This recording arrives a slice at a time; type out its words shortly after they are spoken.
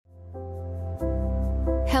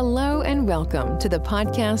Hello and welcome to the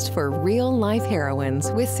podcast for Real Life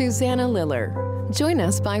Heroines with Susanna Liller. Join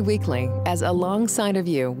us bi-weekly as alongside of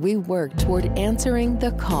you, we work toward answering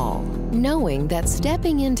the call, knowing that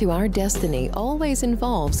stepping into our destiny always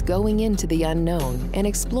involves going into the unknown and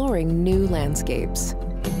exploring new landscapes.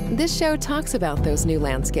 This show talks about those new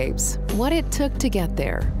landscapes, what it took to get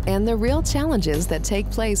there, and the real challenges that take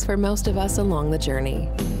place for most of us along the journey.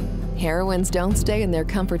 Heroines don't stay in their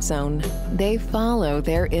comfort zone. They follow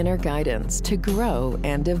their inner guidance to grow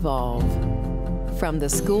and evolve. From the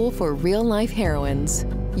School for Real Life Heroines,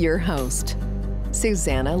 your host,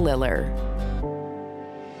 Susanna Liller.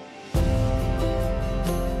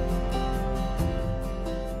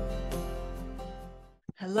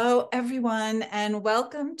 Hello, everyone, and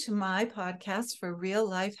welcome to my podcast for Real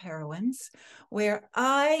Life Heroines, where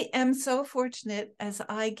I am so fortunate as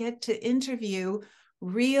I get to interview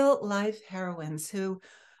real life heroines who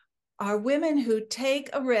are women who take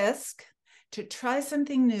a risk to try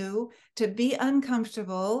something new, to be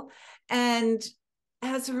uncomfortable, and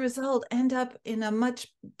as a result end up in a much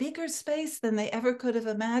bigger space than they ever could have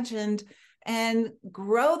imagined and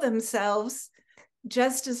grow themselves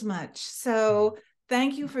just as much. So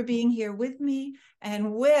thank you for being here with me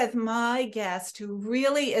and with my guest, who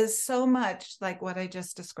really is so much like what I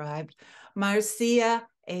just described, Marcia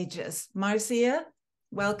Agius. Marcia,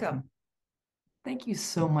 welcome. Thank you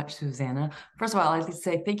so much, Susanna. First of all, I'd like to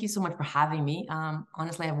say thank you so much for having me.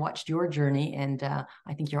 Honestly, I've watched your journey and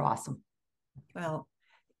I think you're awesome. Well,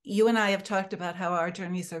 you and I have talked about how our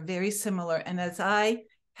journeys are very similar. And as I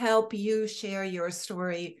help you share your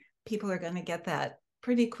story, people are going to get that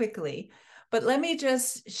pretty quickly. But let me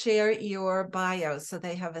just share your bio so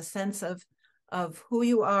they have a sense of who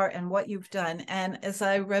you are and what you've done. And as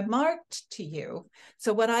I remarked to you,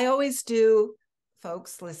 so what I always do,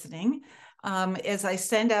 folks listening, is I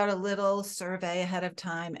send out a little survey ahead of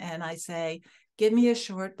time and I say, give me a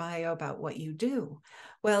short bio about what you do.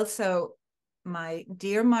 Well, so my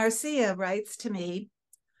dear Marcia writes to me,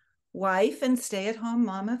 wife and stay-at-home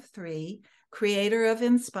mom of 3, creator of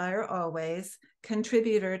Inspire Always,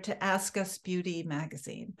 contributor to Ask Us Beauty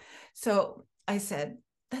magazine. So I said,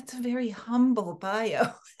 that's a very humble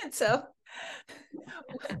bio.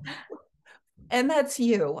 And that's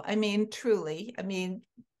you. I mean, truly. I mean,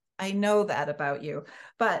 I know that about you.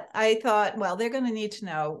 But I thought, well, they're going to need to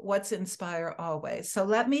know what's Inspire Always. So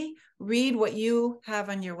let me read what you have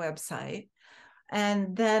on your website.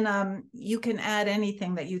 And then you can add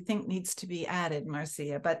anything that you think needs to be added,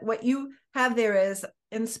 Marcia. But what you have there is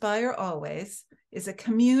Inspire Always is a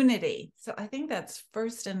community. So I think that's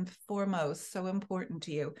first and foremost so important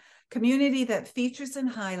to you. Community that features and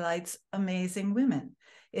highlights amazing women.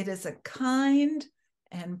 It is a kind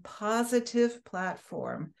and positive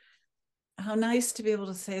platform. How nice to be able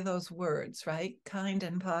to say those words, right? Kind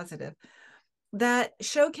and positive. That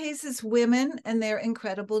showcases women and their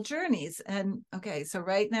incredible journeys. And okay, so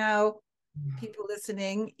right now, people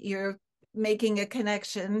listening, you're making a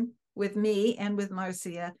connection with me and with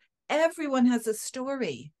Marcia. Everyone has a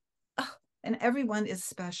story, and everyone is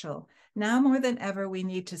special. Now more than ever, we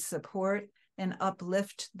need to support and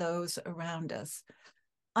uplift those around us.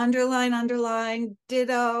 Underline,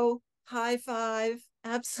 ditto, high five.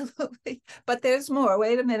 Absolutely. But there's more.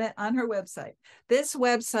 Wait a minute. On her website. This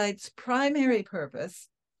website's primary purpose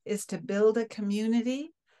is to build a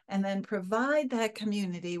community and then provide that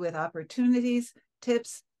community with opportunities,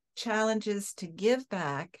 tips, challenges to give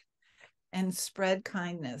back and spread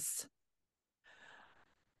kindness.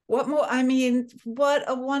 What more? I mean, what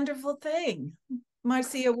a wonderful thing.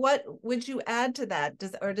 Marcia, what would you add to that?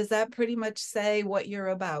 Does that pretty much say what you're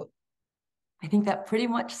about? I think that pretty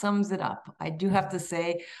much sums it up. I do have to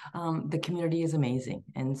say the community is amazing.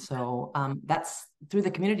 And so that's through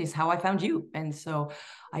the community is how I found you. And so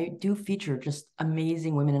I do feature just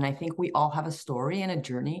amazing women. And I think we all have a story and a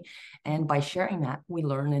journey. And by sharing that, we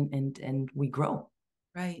learn and we grow.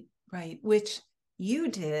 Right. Which you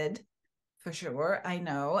did for sure, I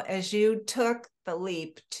know, as you took the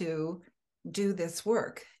leap to do this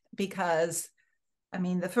work. Because, I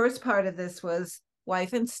mean, the first part of this was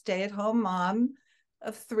wife and stay-at-home mom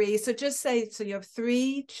of 3. So just say, so you have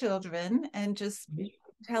 3 children and just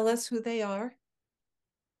tell us who they are.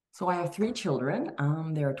 So I have 3 children.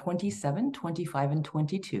 They're 27, 25, and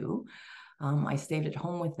 22. I stayed at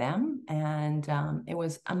home with them and it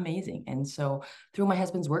was amazing. And so through my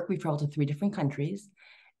husband's work, we traveled to 3 different countries.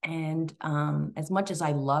 And as much as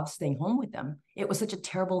I loved staying home with them, it was such a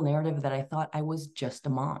terrible narrative that I thought I was just a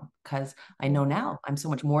mom, because I know now I'm so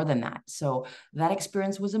much more than that. So that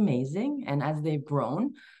experience was amazing. And as they've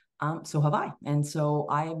grown, so have I. And so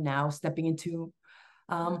I am now stepping into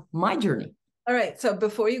my journey. All right. So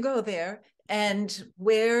before you go there, and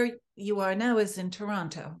where you are now is in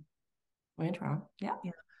Toronto. We're in Toronto. Yeah.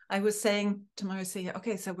 Yeah. I was saying to Marcia,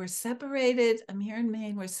 okay, so we're separated. I'm here in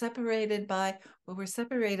Maine. We're separated by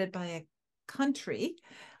a country.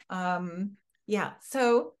 Yeah.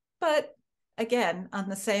 So, but again, on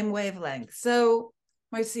the same wavelength. So,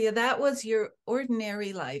 Marcia, that was your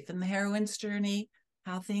ordinary life and the heroine's journey,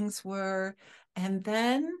 how things were. And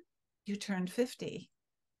then you turned 50.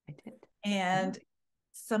 I did. And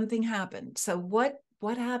something happened. So what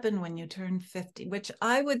happened when you turned 50? Which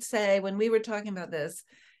I would say, when we were talking about this,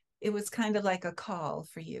 it was kind of like a call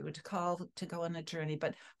for you to go on a journey.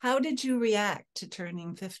 But how did you react to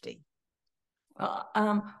turning 50?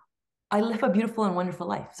 I live a beautiful and wonderful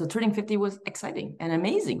life. So turning 50 was exciting and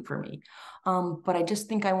amazing for me. But I just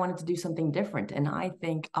think I wanted to do something different. And I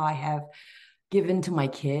think I have given to my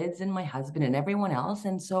kids and my husband and everyone else.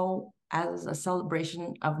 And so as a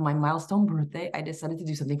celebration of my milestone birthday, I decided to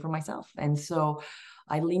do something for myself. And so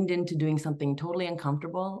I leaned into doing something totally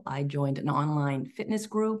uncomfortable. I joined an online fitness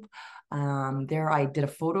group. There I did a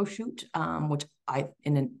photo shoot, which I,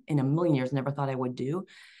 in a million years, never thought I would do.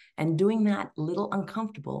 And doing that little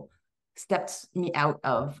uncomfortable steps me out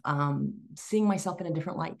of seeing myself in a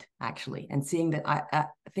different light, actually, and seeing that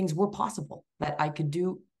things were possible, that I could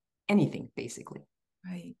do anything, basically.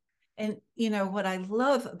 Right. And what I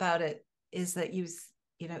love about it is that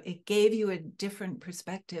it gave you a different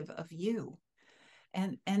perspective of you.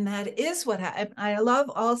 And that is what I love.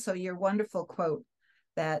 Also your wonderful quote,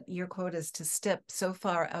 that your quote is to step so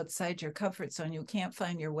far outside your comfort zone you can't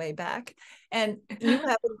find your way back. And you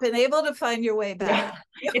haven't been able to find your way back.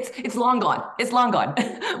 Yeah. It's long gone. It's long gone.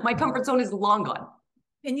 My comfort zone is long gone.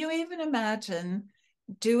 Can you even imagine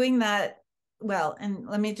doing that? Well, and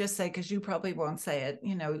let me just say, because you probably won't say it,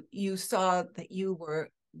 you saw that you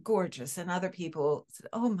were gorgeous and other people said,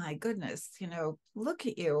 oh my goodness, look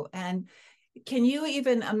at you. And can you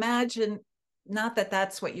even imagine, not that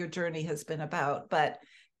that's what your journey has been about, but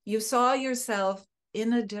you saw yourself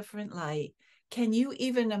in a different light. Can you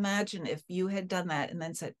even imagine if you had done that and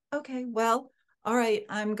then said, okay, well, all right,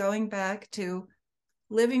 I'm going back to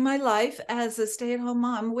living my life as a stay-at-home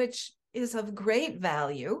mom, which is of great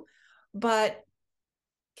value, but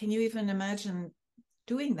can you even imagine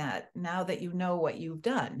doing that now that you know what you've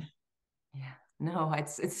done? Yeah, no,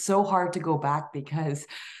 it's so hard to go back because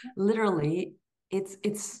literally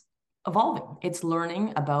it's evolving. It's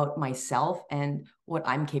learning about myself and what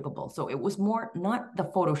I'm capable. So it was more not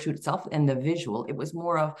the photo shoot itself and the visual, it was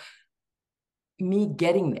more of me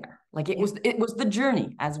getting there. Like it was the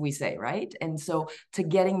journey, as we say, right? And so to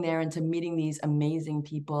getting there and to meeting these amazing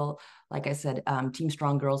people, like I said, Team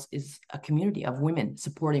Strong Girls is a community of women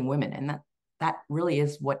supporting women, and that really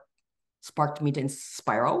is what sparked me to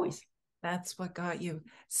inspire always. That's what got you.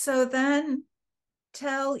 So then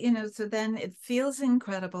so then it feels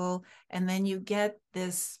incredible, and then you get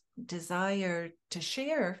this desire to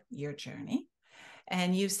share your journey.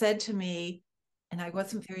 And you said to me, and I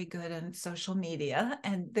wasn't very good on social media,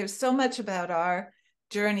 and there's so much about our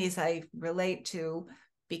journeys I relate to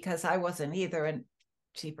because I wasn't either, and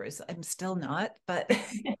cheapers, I'm still not, but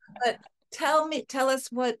tell us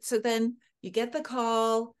what. So then you get the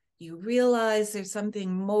call, you realize there's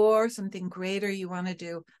something more, something greater you want to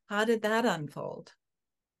do. How did that unfold?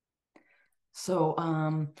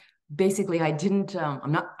 So basically I didn't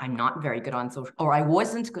I'm not very good on social, or I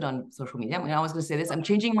wasn't good on social media. I mean, I was going to say this, I'm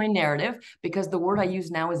changing my narrative because the word I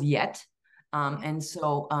use now is yet. And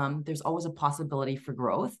so there's always a possibility for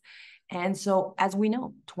growth. And so as we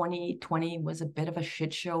know, 2020 was a bit of a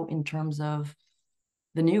shit show in terms of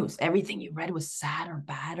the news. Everything you read was sad or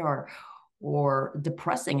bad or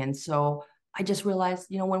depressing. And so I just realized,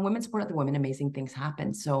 when women support other women, amazing things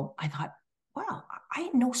happen. So I thought, wow, I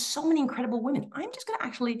know so many incredible women. I'm just going to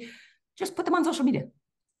actually just put them on social media,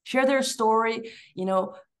 share their story,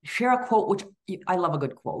 share a quote, which I love a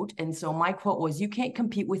good quote. And so my quote was, you can't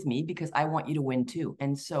compete with me because I want you to win too.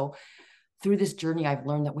 And so through this journey, I've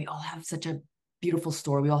learned that we all have such a beautiful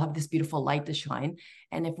story. We all have this beautiful light to shine.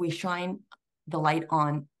 And if we shine the light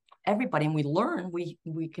on everybody and we learn, we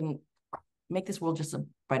can make this world just a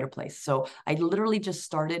brighter place. So I literally just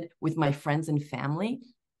started with my friends and family,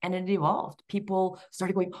 and it evolved. People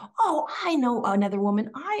started going, oh, I know another woman.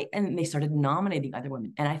 And they started nominating other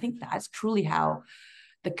women. And I think that's truly how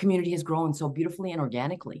the community has grown so beautifully and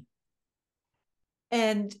organically.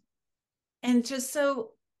 And just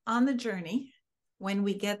so on the journey, when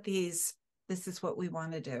we get this is what we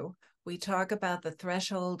want to do. We talk about the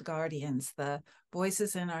threshold guardians, the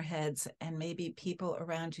voices in our heads, and maybe people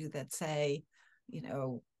around you that say,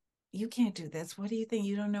 you can't do this. What do you think?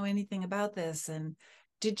 You don't know anything about this. And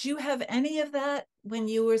Did you have any of that when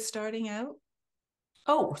you were starting out?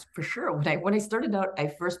 Oh, for sure. When I started out, I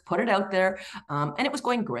first put it out there, and it was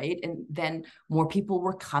going great. And then more people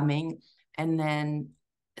were coming, and then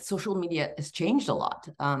social media has changed a lot.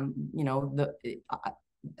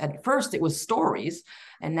 At first it was stories,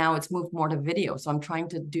 and now it's moved more to video. So I'm trying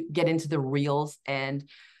to get into the reels, and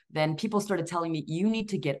then people started telling me you need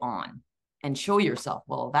to get on and show yourself.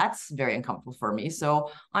 Well, that's very uncomfortable for me.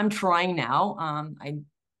 So I'm trying now. I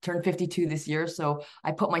turned 52 this year. So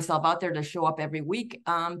I put myself out there to show up every week,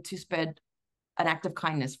 to spread an act of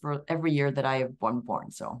kindness for every year that I have been born.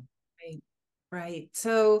 So, Right. Right.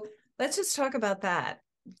 So let's just talk about that.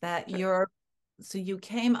 So you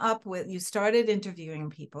came up with, you started interviewing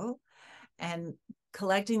people and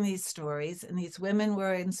collecting these stories, and these women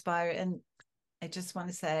were inspired. And I just want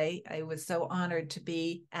to say I was so honored to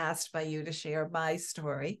be asked by you to share my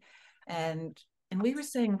story. And we were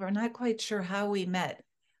saying we're not quite sure how we met,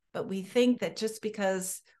 but we think that just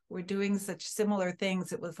because we're doing such similar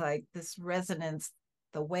things, it was like this resonance,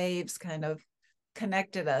 the waves kind of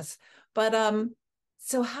connected us. But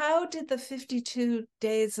so how did the 52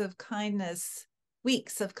 days of kindness,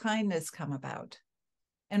 weeks of kindness come about?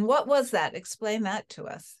 And what was that? Explain that to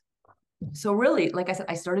us. so really, like I said,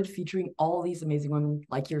 I started featuring all these amazing women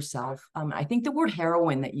like yourself. I think the word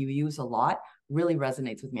heroine that you use a lot really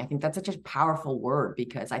resonates with me. I think that's such a powerful word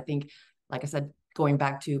because I think, like I said, going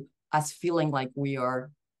back to us feeling like we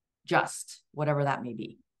are just whatever that may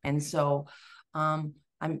be. And so I'm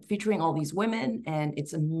featuring all these women and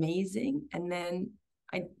it's amazing. And then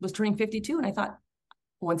I was turning 52 and I thought,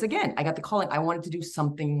 once again, I got the calling. I wanted to do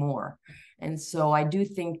something more. And so I do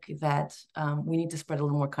think that we need to spread a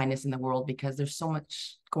little more kindness in the world because there's so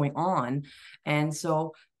much going on. And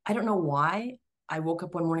so I don't know why I woke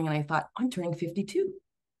up one morning and I thought, I'm turning 52.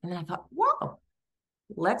 And then I thought, wow,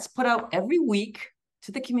 let's put out every week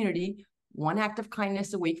to the community one act of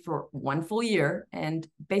kindness a week for one full year and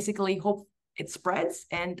basically hope it spreads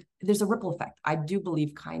and there's a ripple effect. I do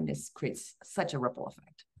believe kindness creates such a ripple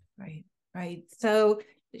effect. Right, right. So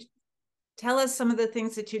tell us some of the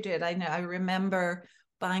things that you did. I know I remember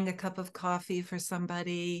buying a cup of coffee for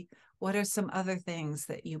somebody. What are some other things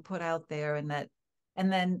that you put out there and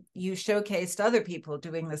then you showcased other people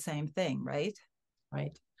doing the same thing, right?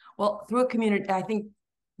 Right. Well, through a community, I think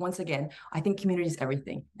once again, I think community is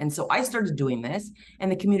everything. And so I started doing this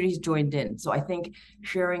and the community's joined in. So I think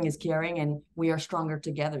sharing is caring and we are stronger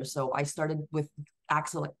together. So I started with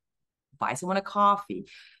acts like buy someone a coffee,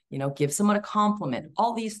 give someone a compliment,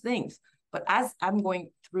 all these things. But as I'm going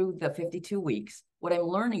through the 52 weeks, what I'm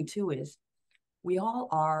learning too is we all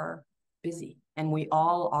are busy and we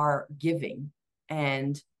all are giving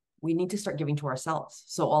and we need to start giving to ourselves.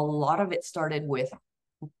 So a lot of it started with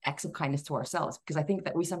acts of kindness to ourselves because I think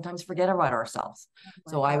that we sometimes forget about ourselves.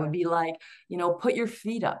 So I would be like, put your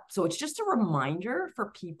feet up. So it's just a reminder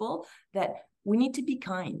for people that we need to be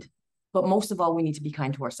kind, but most of all, we need to be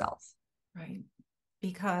kind to ourselves. Right.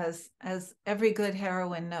 Because as every good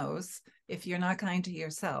heroine knows, if you're not kind to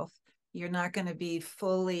yourself, you're not going to be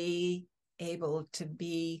fully able to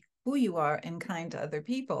be who you are and kind to other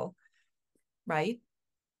people. Right.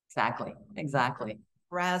 Exactly.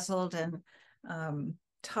 Frazzled and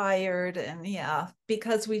tired. And yeah,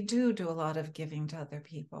 because we do a lot of giving to other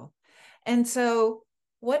people. And so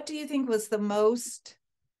what do you think was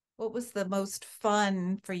what was the most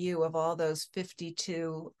fun for you of all those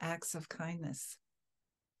 52 acts of kindness?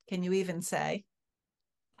 Can you even say?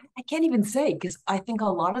 I can't even say because I think a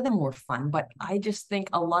lot of them were fun, but I just think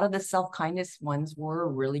a lot of the self-kindness ones were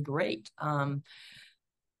really great. One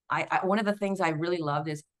of the things I really loved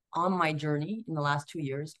is on my journey in the last 2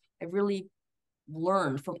 years, I really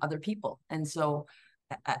learned from other people. And so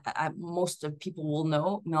most of people will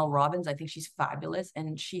know Mel Robbins. I think she's fabulous.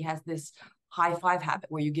 And she has this high five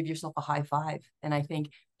habit where you give yourself a high five. And I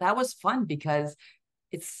think that was fun because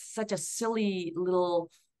it's such a silly little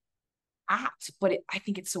act, but I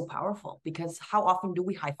think it's so powerful because how often do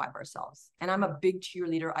we high five ourselves? And I'm a big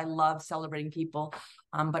cheerleader. I love celebrating people,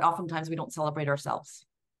 but oftentimes we don't celebrate ourselves.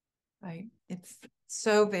 Right. It's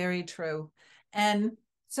so very true. And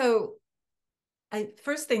so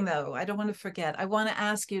first thing though, I don't want to forget, I want to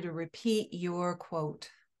ask you to repeat your quote.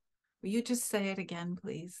 Will you just say it again,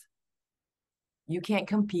 please? You can't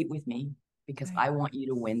compete with me because right. I want you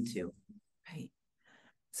to win too. Right.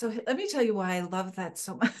 So let me tell you why I love that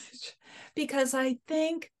so much, because I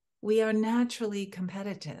think we are naturally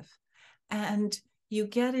competitive and you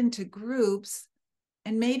get into groups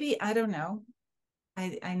and maybe, I don't know,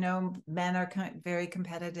 I know men are very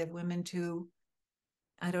competitive, women too.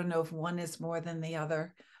 I don't know if one is more than the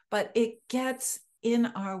other, but it gets in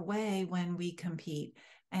our way when we compete.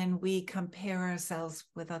 and we compare ourselves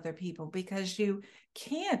with other people, because you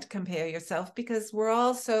can't compare yourself because we're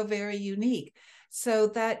all so very unique. So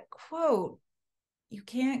that quote, you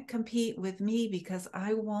can't compete with me because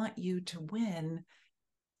I want you to win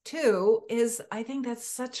too, is, I think that's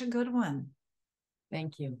such a good one.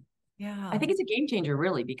 Thank you. Yeah. I think it's a game changer,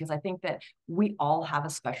 really, because I think that we all have a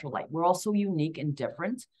special light. We're all so unique and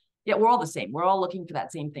different. Yeah, we're all the same. We're all looking for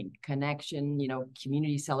that same thing, connection,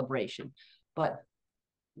 community celebration. But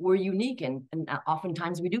we're unique, and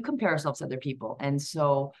oftentimes we do compare ourselves to other people. And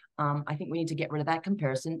so I think we need to get rid of that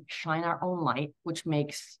comparison, shine our own light, which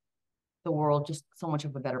makes the world just so much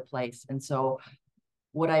of a better place. And so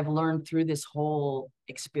what I've learned through this whole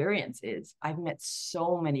experience is I've met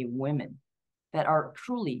so many women that are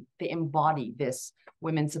truly, they embody this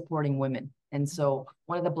women supporting women. And so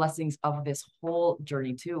one of the blessings of this whole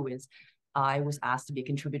journey too is I was asked to be a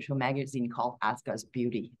contributor to a magazine called Ask Us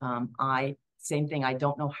Beauty. Same thing. I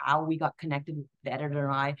don't know how we got connected, the editor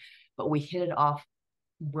and I, but we hit it off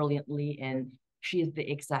brilliantly. And she is the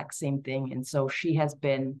exact same thing. And so she has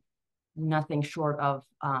been nothing short of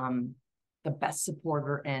the best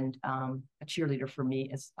supporter and a cheerleader for me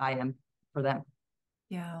as I am for them.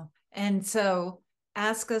 Yeah. And so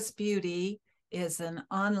Ask Us Beauty is an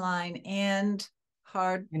online and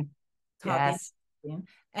hard copy.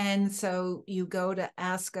 Yes. And so you go to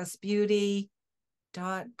askusbeauty.com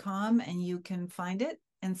and you can find it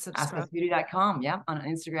and subscribe. AskUsBeauty.com. Yeah. On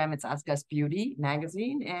Instagram, it's Ask Us Beauty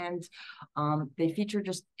magazine. And they feature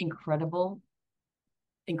just incredible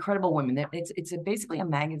women. It's basically a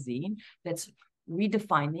magazine that's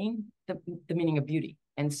redefining the meaning of beauty.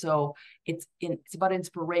 And so it's about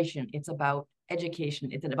inspiration. It's about education.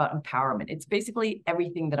 It's about empowerment. It's basically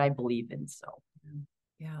everything that I believe in. So,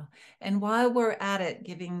 yeah. And while we're at it,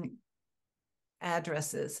 giving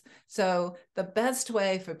addresses. So the best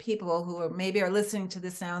way for people who are listening to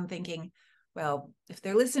this now and thinking, well, if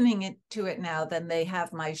they're listening to it now, then they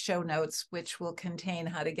have my show notes, which will contain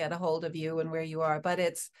how to get a hold of you and where you are. But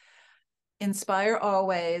it's Inspire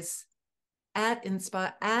Always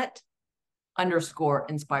 @_Inspire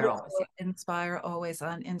Always. Inspire Always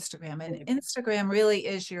on Instagram. And Instagram really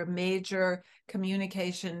is your major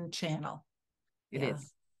communication channel. It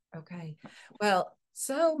is. Okay. Well,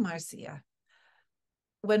 so Marcia,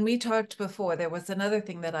 when we talked before, there was another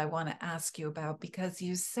thing that I want to ask you about, because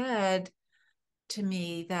you said to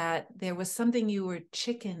me that there was something you were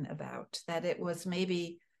chicken about, that it was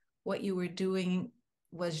maybe what you were doing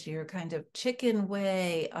was your kind of chicken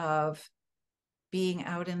way of being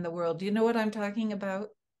out in the world. Do you know what I'm talking about?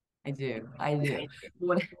 I do.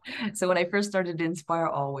 When I first started to Inspire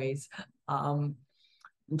Always, in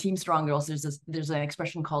Team Strong Girls, there's an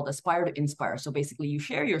expression called aspire to inspire. So basically you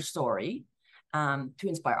share your story to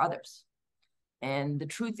inspire others. And the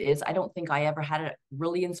truth is, I don't think I ever had a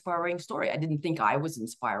really inspiring story. I didn't think I was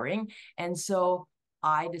inspiring. And so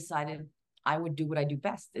I decided I would do what I do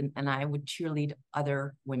best, and I would cheerlead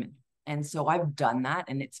other women. And so I've done that,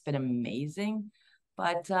 and it's been amazing.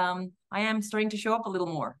 But I am starting to show up a little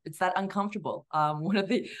more. It's that uncomfortable. One of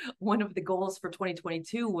the goals for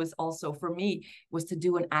 2022 was also for me was to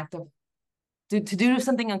do an act of to do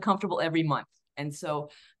something uncomfortable every month. And so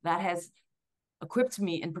that has equipped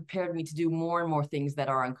me and prepared me to do more and more things that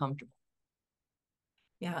are uncomfortable.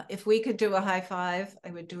 Yeah, if we could do a high five, I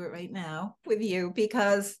would do it right now with you,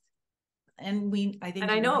 because I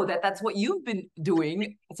know that that's what you've been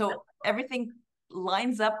doing. So everything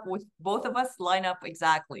lines up with both of us, line up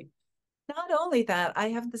exactly. Not only that, I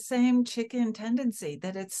have the same chicken tendency,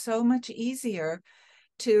 that it's so much easier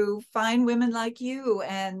to find women like you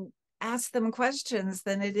and ask them questions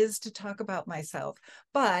than it is to talk about myself.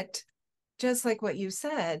 But just like what you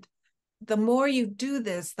said, the more you do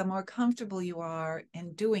this, the more comfortable you are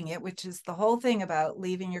in doing it, which is the whole thing about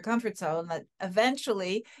leaving your comfort zone, that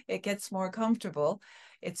eventually it gets more comfortable.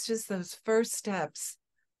 It's just those first steps,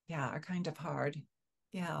 are kind of hard.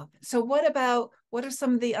 Yeah. So what are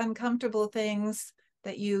some of the uncomfortable things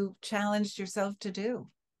that you challenged yourself to do?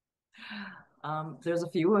 There's a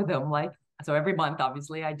few of them, so every month,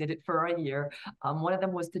 obviously, I did it for a year. One of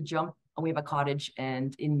them was to jump. We have a cottage,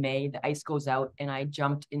 and in May, the ice goes out, and I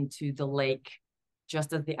jumped into the lake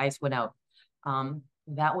just as the ice went out.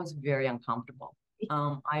 That was very uncomfortable.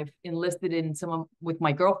 I've enlisted in with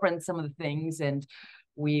my girlfriend, some of the things, and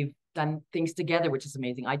we've done things together, which is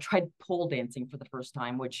amazing. I tried pole dancing for the first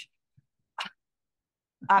time, which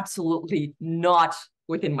absolutely not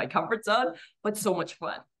within my comfort zone, but so much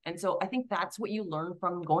fun. And so I think that's what you learn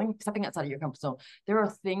from stepping outside of your comfort zone. There are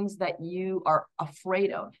things that you are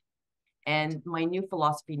afraid of. And my new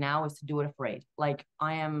philosophy now is to do it afraid. Like,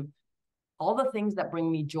 I am all the things that bring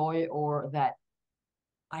me joy or that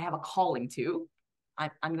I have a calling to,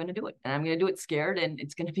 I'm going to do it, and I'm going to do it scared, and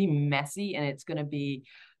it's going to be messy, and it's going to be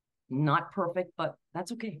not perfect, but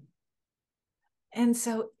that's okay. And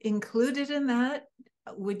so included in that,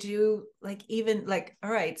 would you like even like,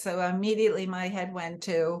 all right, so immediately my head went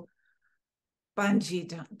to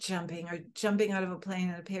bungee jumping or jumping out of a plane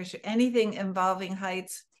in a parachute, anything involving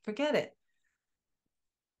heights, forget it.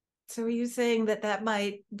 So are you saying that that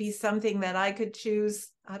might be something that I could choose?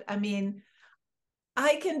 I mean,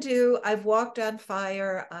 I've walked on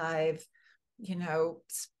fire. I've,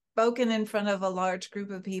 spoken in front of a large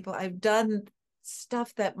group of people. I've done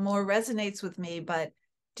stuff that more resonates with me, but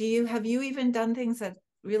have you even done things that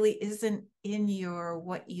really isn't in your,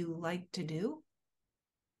 what you like to do?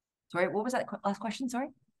 Sorry, what was that last question? Sorry.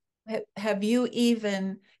 Have you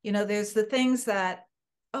even, there's the things that,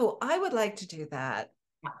 oh, I would like to do that.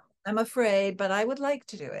 I'm afraid, but I would like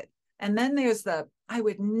to do it. And then there's I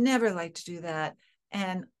would never like to do that.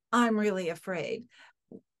 And I'm really afraid.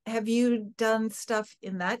 Have you done stuff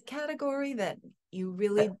in that category that you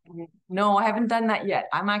really? No, I haven't done that yet.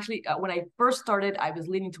 I'm actually, when I first started, I was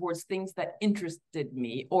leaning towards things that interested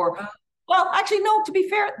me, or, well, actually, no, to be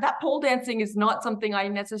fair, that pole dancing is not something I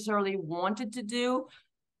necessarily wanted to do.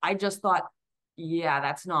 I just thought, yeah,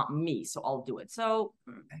 that's not me, so I'll do it. So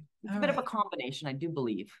it's a bit of a combination, I do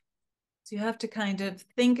believe. So you have to kind of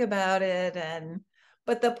think about it,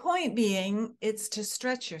 but the point being, it's to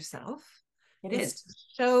stretch yourself. It's to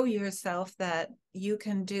show yourself that you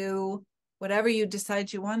can do whatever you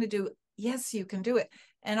decide you want to do. Yes, you can do it.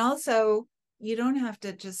 And also, you don't have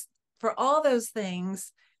to just, for all those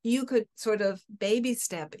things, you could sort of baby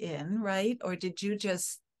step in, right? Or did you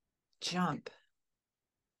just jump?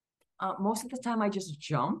 Most of the time I just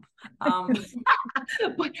jump. But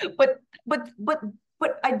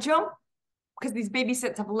I jump because these baby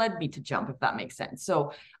steps have led me to jump, if that makes sense.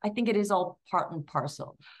 So I think it is all part and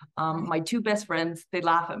parcel. My two best friends, they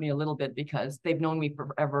laugh at me a little bit because they've known me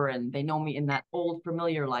forever and they know me in that old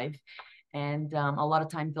familiar life. And a lot of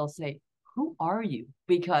times they'll say, who are you?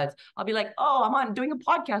 Because I'll be like, oh, I'm doing a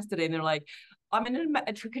podcast today. And they're like, I'm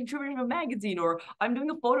contributing to a magazine, or I'm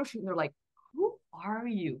doing a photo shoot. And they're like, who are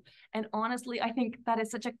you? And honestly, I think that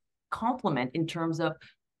is such a compliment in terms of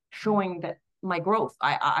showing that my growth.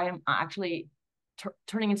 I am actually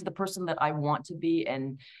turning into the person that I want to be,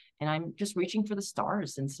 and I'm just reaching for the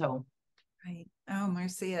stars. And so, right. Oh,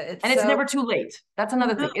 Marcia, it's never too late. That's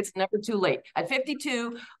another thing. It's never too late. At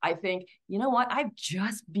 52, I think, you know what? I've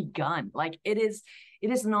just begun. Like it is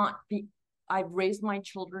not I've raised my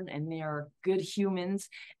children and they are good humans,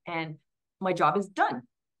 and my job is done.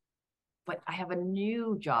 But I have a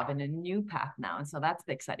new job and a new path now. And so that's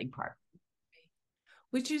the exciting part.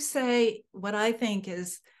 Would you say what I think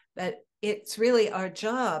is that it's really our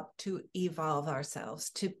job to evolve ourselves,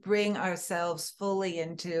 to bring ourselves fully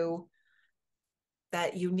into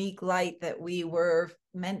that unique light that we were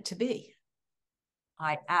meant to be?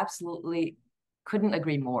 I absolutely couldn't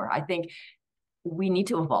agree more. I think we need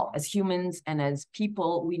to evolve as humans, and as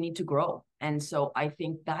people, we need to grow. And so I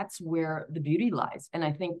think that's where the beauty lies. And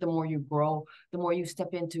I think the more you grow, the more you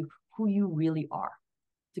step into who you really are.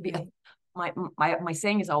 To be my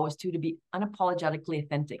saying is always to be unapologetically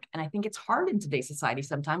authentic. And I think it's hard in today's society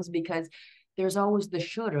sometimes because there's always the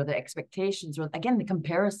should or the expectations, or again, the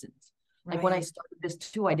comparisons. Right. Like when I started this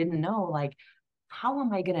too, I didn't know, like, how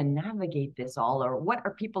am I going to navigate this all? Or what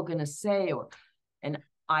are people going to say? And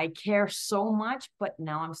I care so much, but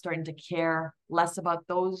now I'm starting to care less about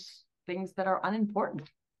those things that are unimportant.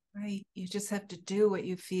 Right. You just have to do what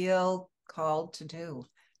you feel called to do.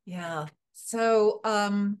 Yeah. So,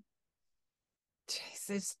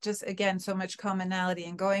 it's just, again, so much commonality.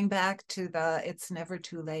 And going back to it's never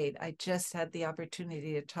too late. I just had the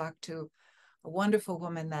opportunity to talk to a wonderful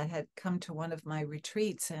woman that had come to one of my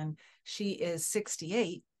retreats, and she is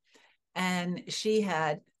 68, and she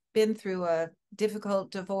had been through a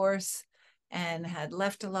difficult divorce and had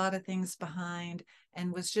left a lot of things behind,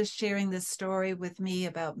 and was just sharing this story with me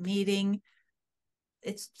about meeting.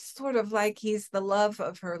 It's sort of like he's the love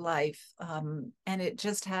of her life. And it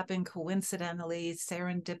just happened coincidentally,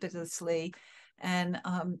 serendipitously. And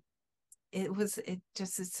it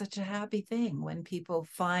just is such a happy thing when people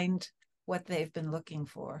find what they've been looking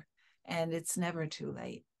for, and it's never too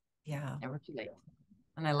late. Yeah. Never too late.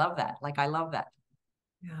 And I love that. Like, I love that.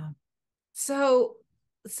 Yeah. So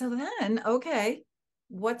then, okay,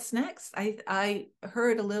 what's next? I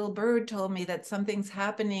heard a little bird told me that something's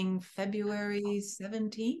happening February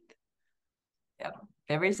 17th. Yep.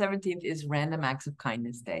 February 17th is Random Acts of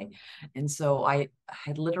Kindness Day. And so I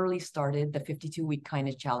had literally started the 52-week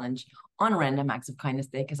kindness challenge on Random Acts of Kindness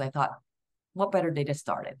Day because I thought, what better day to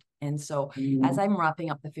start it? And so as I'm wrapping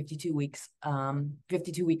up the 52 weeks,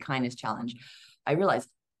 52-week kindness challenge, I realized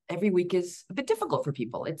every week is a bit difficult for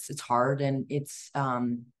people. It's hard, and it's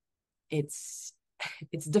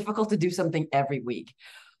difficult to do something every week,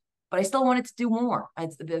 but I still wanted to do more.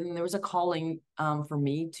 Then there was a calling for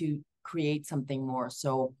me to create something more.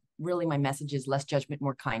 So really my message is less judgment,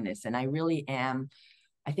 more kindness. And I really am,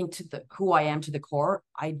 I think, to who I am to the core,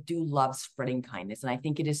 I do love spreading kindness. And I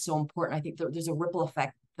think it is so important. I think there's a ripple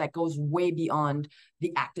effect that goes way beyond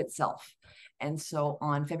the act itself. And so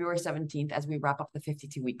on February 17th, as we wrap up the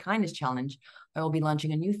 52-week kindness challenge, I will be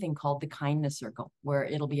launching a new thing called the Kindness Circle, where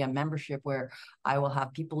it'll be a membership where I will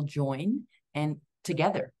have people join, and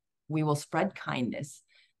together we will spread kindness.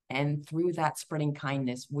 And through that spreading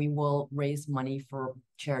kindness, we will raise money for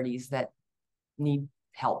charities that need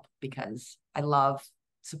help, because I love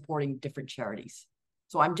supporting different charities.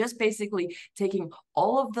 So I'm just basically taking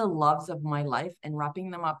all of the loves of my life and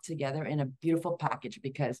wrapping them up together in a beautiful package,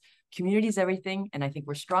 because community is everything. And I think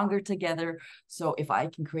we're stronger together. So if I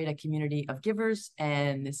can create a community of givers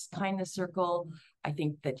and this kindness circle, I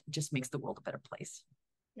think that just makes the world a better place.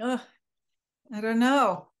 Oh, I don't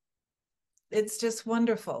know. It's just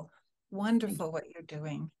wonderful, wonderful what you're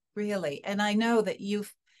doing, really. And I know that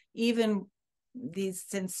you've even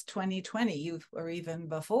since 2020, or even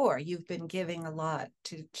before, you've been giving a lot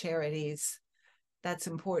to charities. That's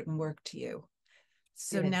important work to you.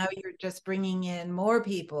 So now you're just bringing in more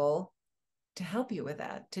people to help you with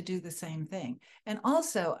that, to do the same thing. And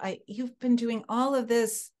also, you've been doing all of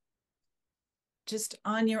this just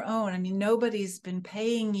on your own. I mean, nobody's been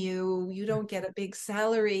paying you. You don't get a big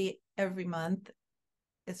salary every month,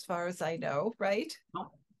 as far as I know, right?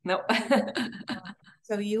 No.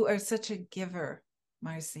 So you are such a giver,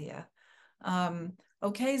 Marcia.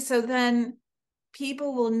 Okay, so then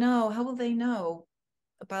people will know. How will they know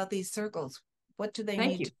about these circles? What do they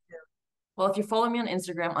need to do? Well, if you follow me on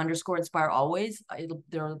Instagram, _inspire_always,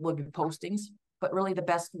 there will be postings. But really the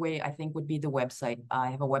best way, I think, would be the website. I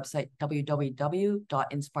have a website,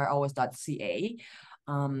 www.inspirealways.ca.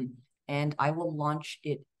 And I will launch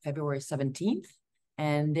it February 17th.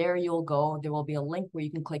 And there you'll go. There will be a link where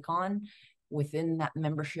you can click on. Within that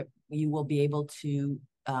membership, you will be able to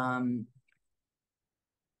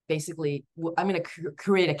basically, I'm going to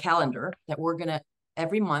create a calendar that we're going to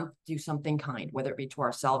every month do something kind, whether it be to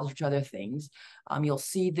ourselves or to other things. You'll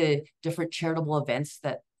see the different charitable events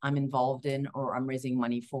that I'm involved in or I'm raising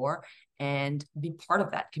money for, and be part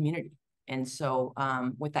of that community. And so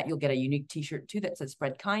with that, you'll get a unique t-shirt too that says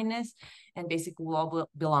spread kindness. And basically we'll all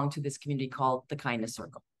belong to this community called the Kindness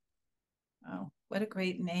Circle. Oh, what a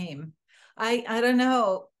great name. I don't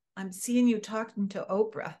know. I'm seeing you talking to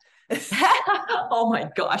Oprah. Oh my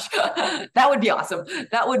gosh. That would be awesome.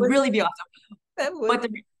 That would really be awesome. That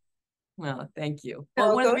would. Well, thank you.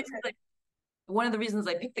 No, well, one of the reasons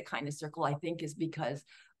I picked the Kindness Circle, I think, is because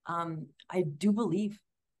I do believe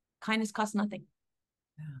kindness costs nothing.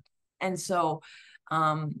 Yeah. And so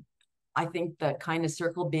I think the Kindness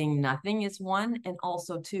Circle being nothing is one. And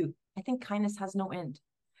also two, I think kindness has no end.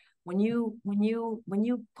 When you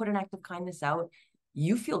put an act of kindness out,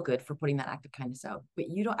 you feel good for putting that act of kindness out, but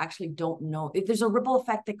you don't know. There's a ripple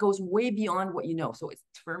effect that goes way beyond what you know. So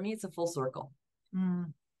for me, it's a full circle. Right.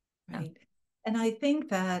 Yeah. And I think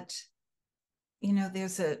that,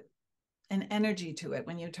 there's an energy to it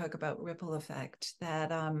when you talk about ripple effect,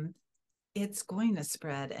 that it's going to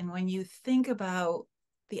spread. And when you think about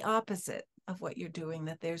the opposite of what you're doing,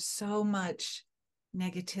 that there's so much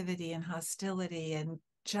negativity and hostility and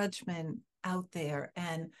judgment out there,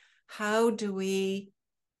 and how do we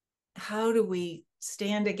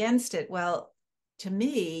stand against it? Well, to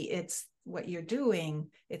me, it's what you're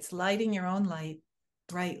doing. It's lighting your own light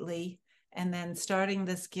brightly, and then starting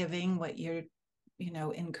this giving, what you're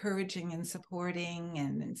encouraging and supporting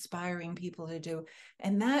and inspiring people to do.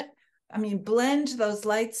 And that, blend those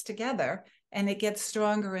lights together, and it gets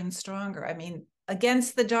stronger and stronger.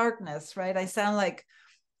 Against the darkness, right? I sound like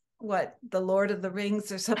the Lord of the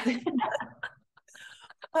Rings or something.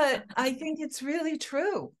 But I think it's really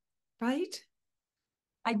true, right?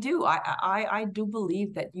 I do. I do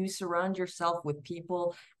believe that you surround yourself with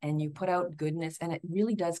people and you put out goodness, and it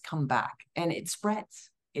really does come back, and it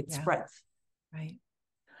spreads. It spreads. Right.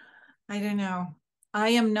 I don't know. I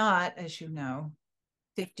am not, as you know,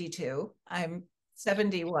 52. I'm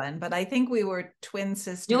 71, but I think we were twin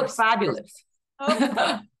sisters. You look fabulous.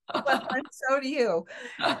 Oh, well, and so do you.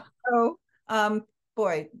 So,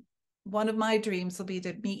 boy, one of my dreams will be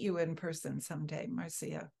to meet you in person someday,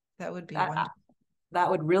 Marcia. That would be wonderful. That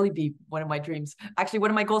would really be one of my dreams. Actually,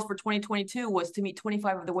 one of my goals for 2022 was to meet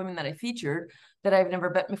 25 of the women that I featured that I've never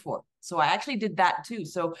met before. So I actually did that too.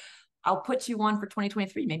 So I'll put you on for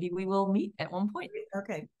 2023. Maybe we will meet at one point.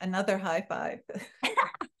 Okay, another high five.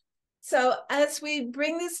 So as we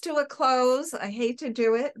bring this to a close, I hate to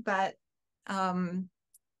do it, but I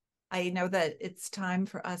know that it's time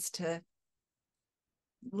for us to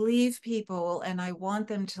leave people, and I want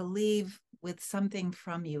them to leave with something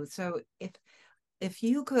from you. So if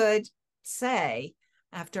you could say,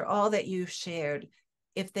 after all that you've shared,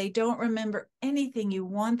 if they don't remember anything, you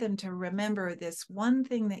want them to remember this one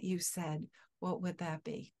thing that you said, what would that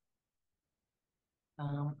be?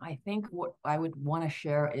 I think what I would want to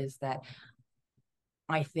share is that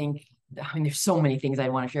there's so many things I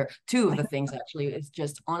want to share. Two of the things actually is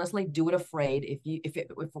just honestly do it afraid. If it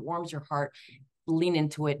warms your heart, lean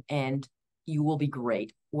into it and you will be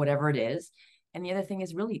great, whatever it is. And the other thing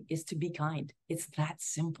is really is to be kind. It's that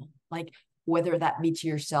simple. Like whether that be to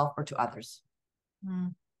yourself or to others.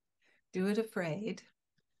 Do it afraid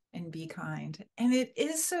and be kind. And it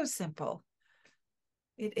is so simple.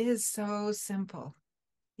 It is so simple.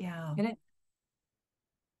 Yeah.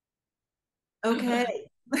 Okay.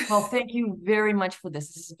 Well, thank you very much for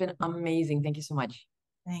this. This has been amazing. Thank you so much.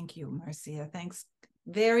 Thank you, Marcia. Thanks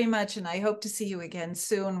very much. And I hope to see you again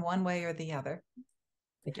soon, one way or the other.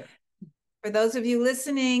 Thank you. For those of you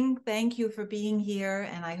listening, thank you for being here.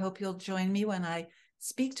 And I hope you'll join me when I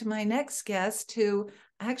speak to my next guest, who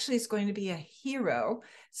actually is going to be a hero.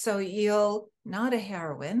 So not a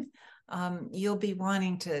heroine. You'll be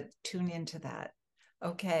wanting to tune into that.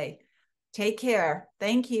 Okay. Take care.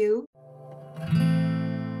 Thank you.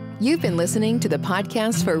 You've been listening to the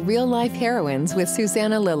podcast for Real Life Heroines with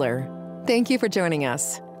Susanna Liller. Thank you for joining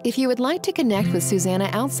us. If you would like to connect with Susanna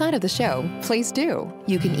outside of the show, please do.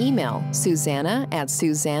 You can email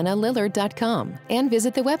susanna@susannaliller.com and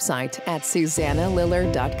visit the website at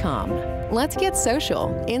susannaliller.com. Let's get social.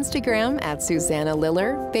 Instagram @Susanna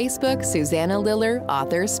Liller, Facebook Susanna Liller,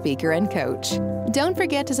 author, speaker, and coach. Don't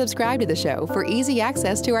forget to subscribe to the show for easy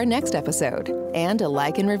access to our next episode. And a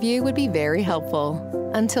like and review would be very helpful.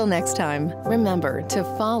 Until next time, remember to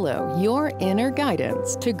follow your inner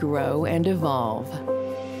guidance to grow and evolve.